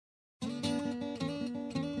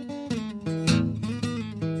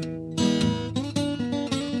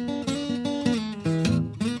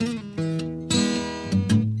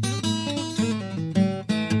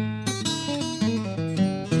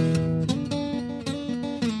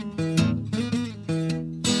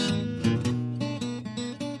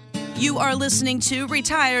You are listening to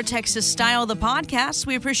Retire Texas Style, the podcast.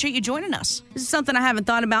 We appreciate you joining us. This is something I haven't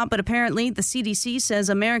thought about, but apparently the CDC says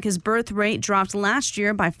America's birth rate dropped last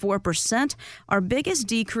year by 4%, our biggest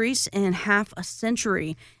decrease in half a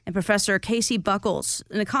century. And Professor Casey Buckles,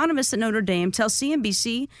 an economist at Notre Dame, tells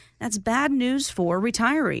CNBC that's bad news for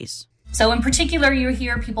retirees. So in particular, you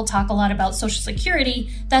hear people talk a lot about Social Security.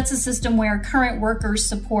 That's a system where current workers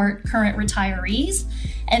support current retirees.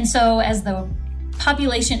 And so as the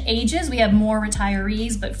population ages, we have more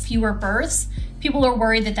retirees, but fewer births. People are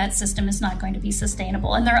worried that that system is not going to be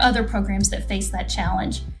sustainable. And there are other programs that face that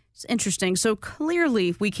challenge. It's interesting. So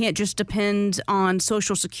clearly, we can't just depend on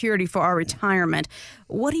Social Security for our retirement.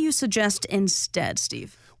 What do you suggest instead,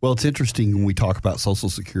 Steve? Well, it's interesting when we talk about Social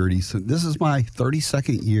Security. So this is my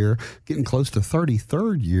 32nd year, getting close to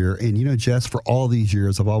 33rd year. And, you know, Jess, for all these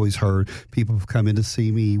years, I've always heard people have come in to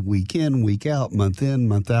see me week in, week out, month in,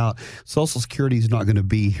 month out. Social Security is not going to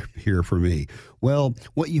be here for me. Well,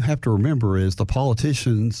 what you have to remember is the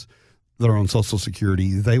politicians that are on Social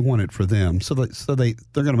Security, they want it for them. So they're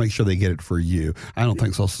going to make sure they get it for you. I don't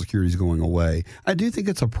think Social Security is going away. I do think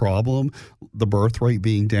it's a problem, the birth rate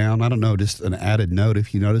being down. I don't know, just an added note,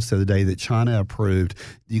 if you noticed the other day that China approved,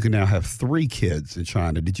 you can now have 3 kids in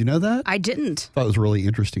China. Did you know that? I didn't. That was a really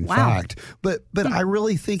interesting Wow. fact. But I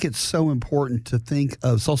really think it's so important to think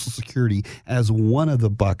of Social Security as one of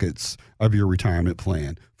the buckets of your retirement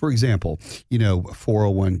plan. For example, you know,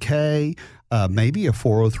 401k, maybe a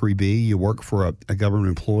 403b. You work for a government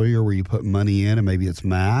employer where you put money in and maybe it's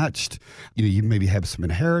matched. You know, you maybe have some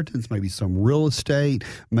inheritance, maybe some real estate,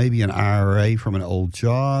 maybe an IRA from an old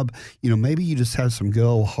job. You know, maybe you just have some good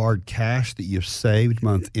old hard cash that you've saved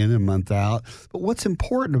month in and month out. But what's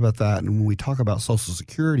important about that, and when we talk about Social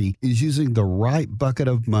Security, is using the right bucket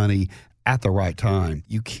of money at the right time.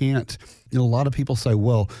 You can't, you know, a lot of people say,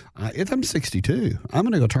 well, if I'm 62, I'm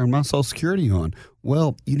going to go turn my Social Security on.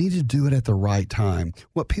 Well, you need to do it at the right time.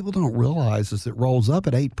 What people don't realize is it rolls up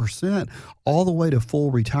at 8% all the way to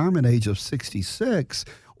full retirement age of 66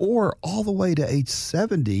 or all the way to age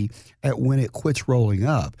 70 at when it quits rolling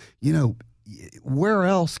up. You know, where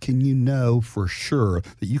else can you know for sure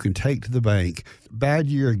that you can take to the bank, bad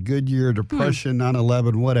year, good year, depression,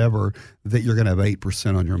 9/11, whatever, that you're going to have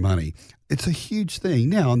 8% on your money? It's a huge thing.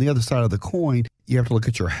 Now, on the other side of the coin, you have to look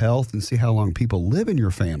at your health and see how long people live in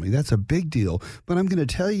your family. That's a big deal. But I'm going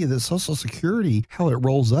to tell you that Social Security, how it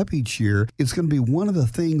rolls up each year, is going to be one of the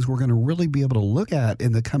things we're going to really be able to look at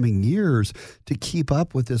in the coming years to keep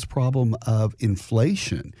up with this problem of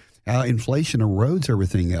inflation. Inflation erodes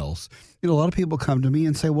everything else. You know, a lot of people come to me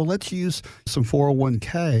and say, well, let's use some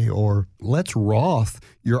 401k or let's Roth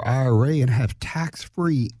your IRA and have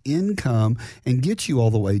tax-free income and get you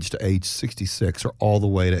all the way to age 66 or all the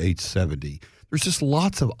way to age 70. There's just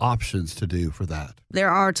lots of options to do for that. There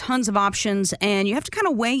are tons of options, and you have to kind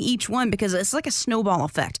of weigh each one because it's like a snowball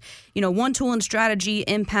effect. You know, one tool and strategy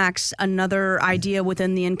impacts another idea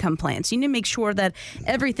within the income plan. So you need to make sure that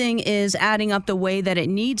everything is adding up the way that it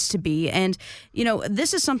needs to be. And, you know,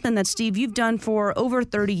 this is something that, Steve, you've done for over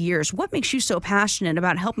 30 years. What makes you so passionate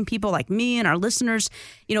about helping people like me and our listeners,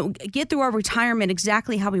 you know, get through our retirement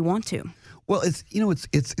exactly how we want to? Well, it's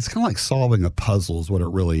kind of like solving a puzzle is what it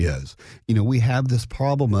really is. You know, we have this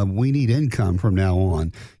problem of we need income from now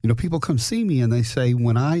on. You know, people come see me and they say,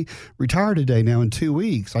 when I retire today, now in 2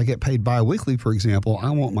 weeks, I get paid biweekly, for example. I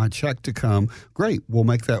want my check to come. Great. We'll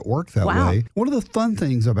make that work that way. One of the fun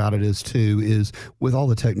things about it is with all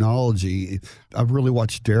the technology, I've really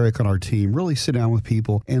watched Derek on our team really sit down with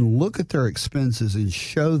people and look at their expenses and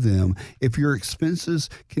show them if your expenses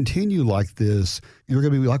continue like this, you're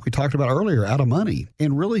going to be, like we talked about earlier, out of money,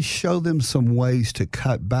 and really show them some ways to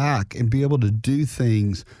cut back and be able to do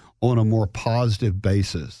things on a more positive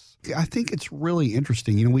basis. I think it's really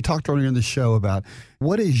interesting. You know, we talked earlier in the show about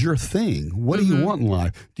what is your thing? What do you want in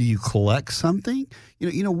life? Do you collect something?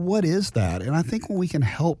 You know, what is that? And I think when we can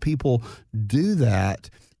help people do that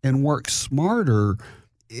and work smarter,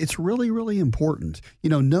 it's really, really important. You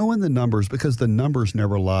know, knowing the numbers, because the numbers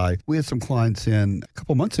never lie. We had some clients in a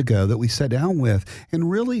couple months ago that we sat down with and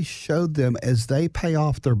really showed them as they pay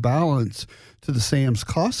off their balance to the Sam's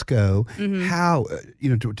Costco, how, you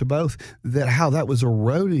know, to both, that how that was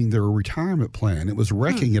eroding their retirement plan. It was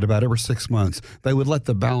wrecking it about every 6 months. They would let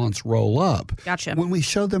the balance roll up. Gotcha. When we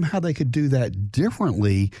showed them how they could do that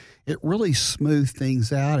differently, it really smoothed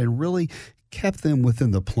things out and really kept them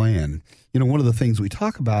within the plan. You know, one of the things we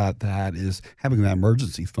talk about that is having that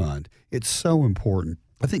emergency fund. It's so important.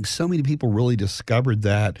 I think so many people really discovered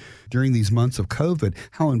that during these months of COVID,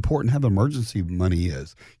 how important having emergency money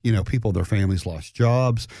is. People, their families lost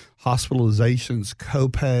jobs, hospitalizations,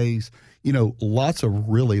 co-pays, lots of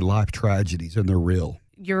really life tragedies, and they're real.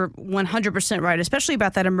 You're 100% right, especially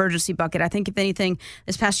about that emergency bucket. I think if anything,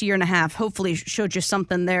 this past year and a half hopefully showed you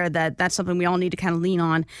something there that's something we all need to kind of lean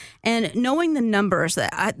on. And knowing the numbers,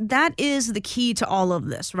 that is the key to all of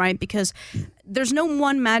this, right? Because there's no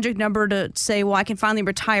one magic number to say, well, I can finally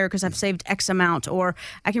retire because I've saved X amount, or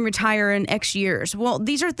I can retire in X years. Well,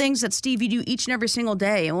 these are things that, Steve, you do each and every single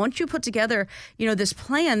day. And once you put together, this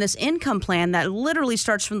plan, this income plan that literally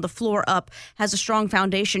starts from the floor up, has a strong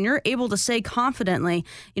foundation, you're able to say confidently,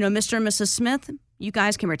 Mr. and Mrs. Smith, you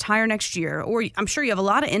guys can retire next year. Or I'm sure you have a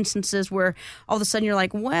lot of instances where all of a sudden you're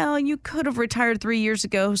like, well, you could have retired 3 years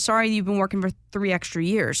ago. Sorry, you've been working for 3 extra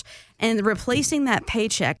years. And replacing that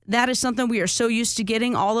paycheck, that is something we are so used to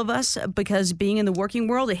getting, all of us, because being in the working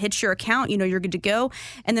world, it hits your account, you're good to go.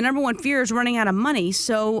 And the number one fear is running out of money.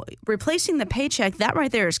 So replacing the paycheck, that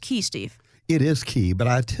right there is key, Steve. It is key, but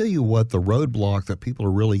I tell you what, the roadblock that people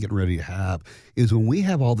are really getting ready to have is when we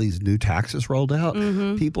have all these new taxes rolled out,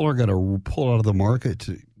 people are going to pull out of the market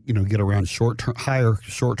to, get around higher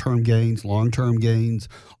short-term gains, long-term gains.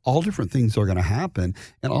 All different things are going to happen,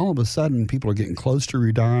 and all of a sudden, people are getting close to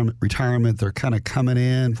retirement. They're kind of coming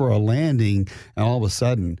in for a landing, and all of a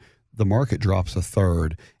sudden, the market drops a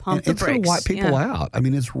third. Pump the brakes. It's going to wipe people out. I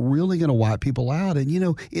mean, it's really going to wipe people out. And,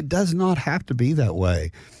 it does not have to be that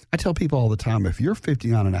way. I tell people all the time, if you're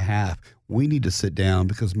 59 and a half, we need to sit down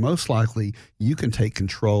because most likely you can take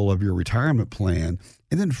control of your retirement plan.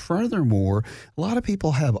 And then furthermore, a lot of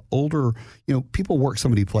people have older, people work so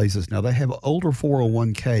many places now. They have older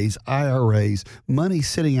 401ks, IRAs, money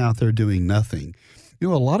sitting out there doing nothing. A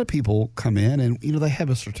lot of people come in and, they have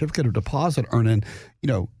a certificate of deposit earning,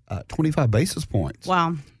 25 basis points.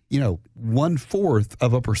 Wow.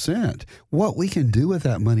 1/4%. What we can do with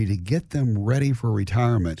that money to get them ready for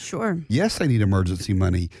retirement. Sure. Yes, they need emergency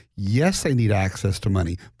money. Yes, they need access to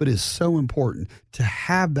money, but it's so important to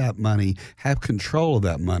have that money, have control of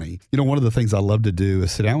that money. One of the things I love to do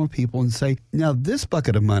is sit down with people and say, now this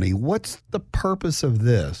bucket of money, what's the purpose of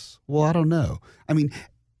this? Well, I don't know. I mean,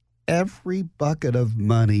 every bucket of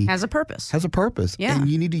money has a purpose. Yeah. And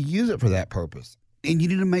you need to use it for that purpose. And you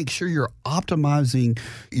need to make sure you're optimizing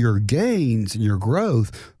your gains and your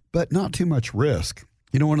growth, but not too much risk.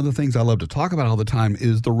 One of the things I love to talk about all the time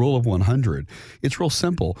is the rule of 100. It's real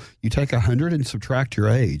simple. You take 100 and subtract your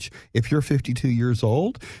age. If you're 52 years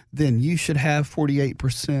old, then you should have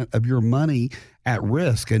 48% of your money at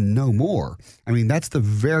risk and no more. I mean, that's the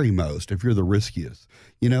very most if you're the riskiest.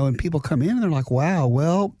 And people come in and they're like, wow,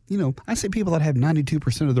 well, I see people that have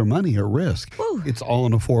 92% of their money at risk. Woo. It's all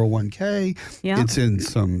in a 401k. Yeah. It's in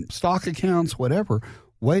some stock accounts, whatever.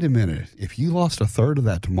 Wait a minute. If you lost a third of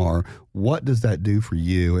that tomorrow, what does that do for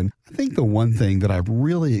you? And I think the one thing that I've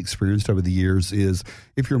really experienced over the years is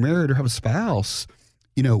if you're married or have a spouse,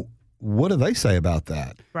 what do they say about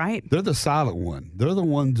that? Right. They're the silent one. They're the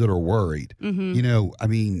ones that are worried.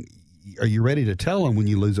 Mm-hmm. Are you ready to tell them when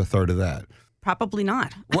you lose a third of that? Probably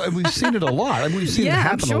not. Well, we've seen it a lot. We've seen it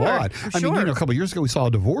happen a lot. I mean, a couple of years ago, we saw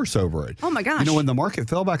a divorce over it. Oh, my gosh. When the market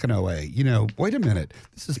fell back in 08, wait a minute.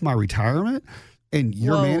 This is my retirement, and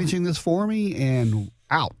you're managing this for me, and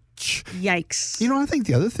ouch. Yikes. I think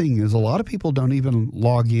the other thing is a lot of people don't even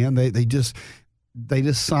log in. They just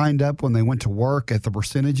signed up when they went to work at the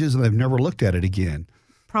percentages, and they've never looked at it again.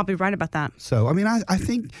 Probably right about that. So, I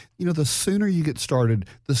think, the sooner you get started,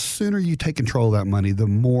 the sooner you take control of that money, the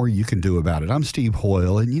more you can do about it. I'm Steve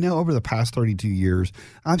Hoyle, and, over the past 32 years,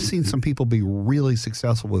 I've seen some people be really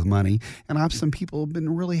successful with money, and I've seen people have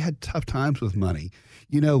been really had tough times with money.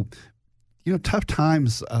 Tough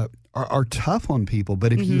times are tough on people,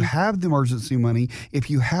 but if you have the emergency money, if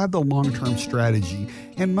you have the long-term strategy,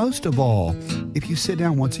 and most of all, if you sit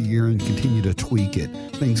down once a year and continue to tweak it,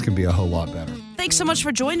 things can be a whole lot better. Thanks so much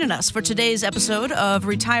for joining us for today's episode of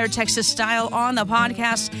Retire Texas Style on the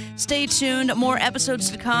podcast. Stay tuned. More episodes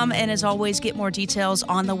to come. And as always, get more details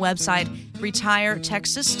on the website,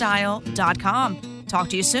 retiretexasstyle.com. Talk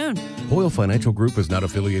to you soon. Hoyle Financial Group is not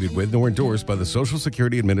affiliated with nor endorsed by the Social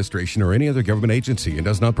Security Administration or any other government agency and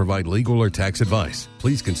does not provide legal or tax advice.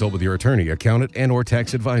 Please consult with your attorney, accountant, and or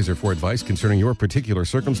tax advisor for advice concerning your particular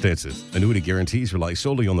circumstances. Annuity guarantees rely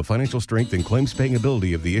solely on the financial strength and claims-paying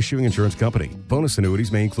ability of the issuing insurance company. Bonus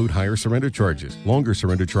annuities may include higher surrender charges, longer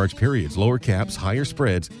surrender charge periods, lower caps, higher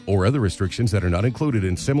spreads, or other restrictions that are not included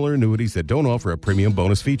in similar annuities that don't offer a premium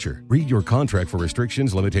bonus feature. Read your contract for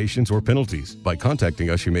restrictions, limitations, or penalties. By contacting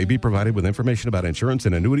us, you may be provided provided with information about insurance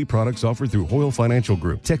and annuity products offered through Hoyle Financial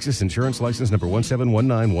Group. Texas Insurance License number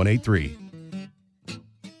 1719183.